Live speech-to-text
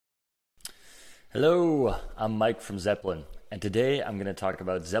Hello, I'm Mike from Zeplin, and today I'm going to talk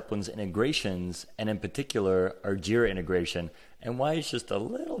about Zeplin's integrations, and in particular our Jira integration, and why it's just a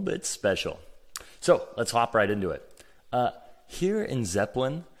little bit special. So let's hop right into it. Here in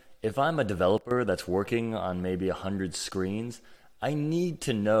Zeplin, if I'm a developer that's working on maybe 100 screens, I need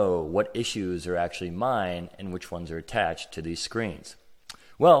to know what issues are actually mine and which ones are attached to these screens.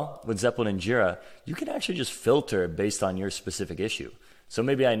 Well, with Zeplin and Jira, you can actually just filter based on your specific issue. So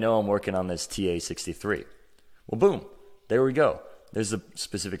maybe I know I'm working on this TA63. Well, boom, there we go. There's the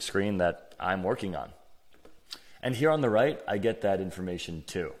specific screen that I'm working on. And here on the right, I get that information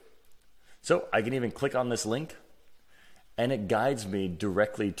too. So I can even click on this link, and it guides me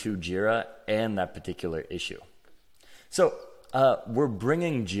directly to Jira and that particular issue. So we're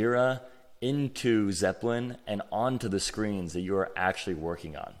bringing Jira into Zeplin and onto the screens that you are actually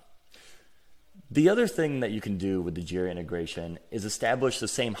working on. The other thing that you can do with the Jira integration is establish the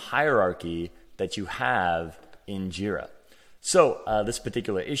same hierarchy that you have in Jira. So this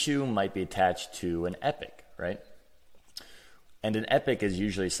particular issue might be attached to an epic, right? And an epic is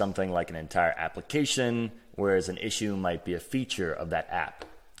usually something like an entire application, whereas an issue might be a feature of that app.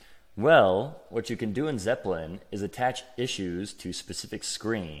 Well, what you can do in Zeplin is attach issues to specific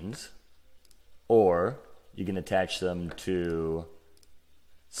screens, or you can attach them to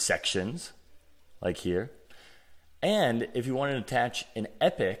sections, like here. And if you want to attach an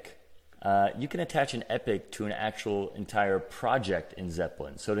epic, you can attach an epic to an actual entire project in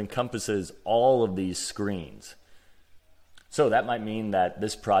Zeplin. So it encompasses all of these screens. So that might mean that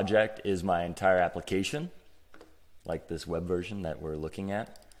this project is my entire application, like this web version that we're looking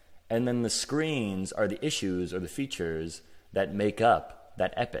at. And then the screens are the issues or the features that make up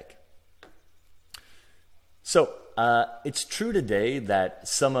that epic. So it's true today that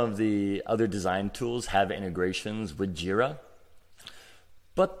some of the other design tools have integrations with Jira,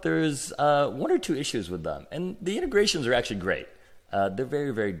 but there's one or two issues with them. And the integrations are actually great. They're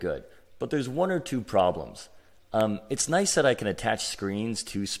very, very good. But there's one or two problems. It's nice that I can attach screens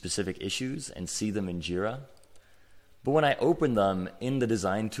to specific issues and see them in Jira. But when I open them in the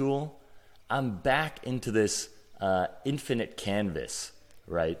design tool, I'm back into this infinite canvas,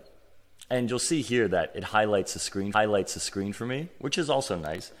 right? And you'll see here that it highlights the screen for me, which is also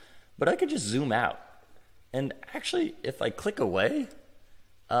nice. But I could just zoom out. And actually, if I click away,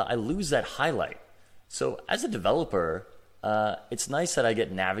 I lose that highlight. So as a developer, it's nice that I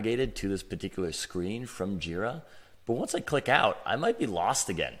get navigated to this particular screen from Jira. But once I click out, I might be lost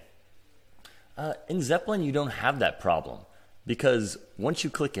again. In Zeplin, you don't have that problem, because once you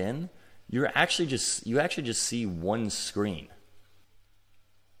click in, you actually just see one screen.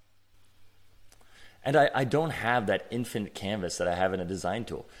 And I don't have that infinite canvas that I have in a design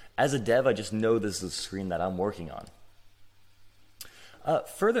tool. As a dev, I just know this is the screen that I'm working on.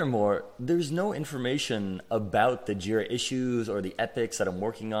 Furthermore, there's no information about the Jira issues or the epics that I'm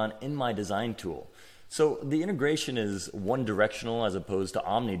working on in my design tool. So the integration is one-directional as opposed to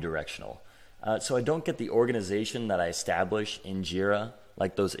omnidirectional. So I don't get the organization that I establish in Jira,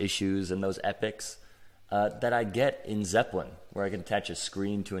 like those issues and those epics, that I get in Zeplin, where I can attach a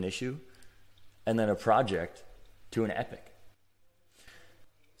screen to an issue and then a project to an epic.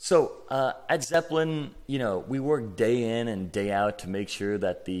 So at Zeplin, we work day in and day out to make sure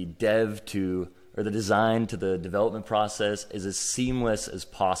that the the design to the development process is as seamless as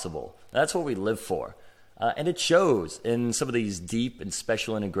possible. That's what we live for. And it shows in some of these deep and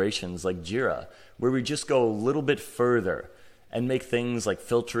special integrations like Jira, where we just go a little bit further and make things like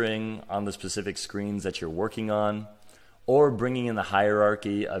filtering on the specific screens that you're working on, or bringing in the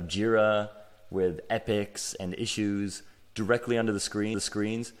hierarchy of Jira with epics and issues directly under the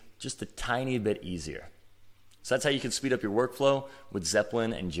screens, just a tiny bit easier. So that's how you can speed up your workflow with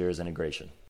Zeplin and Jira's integration.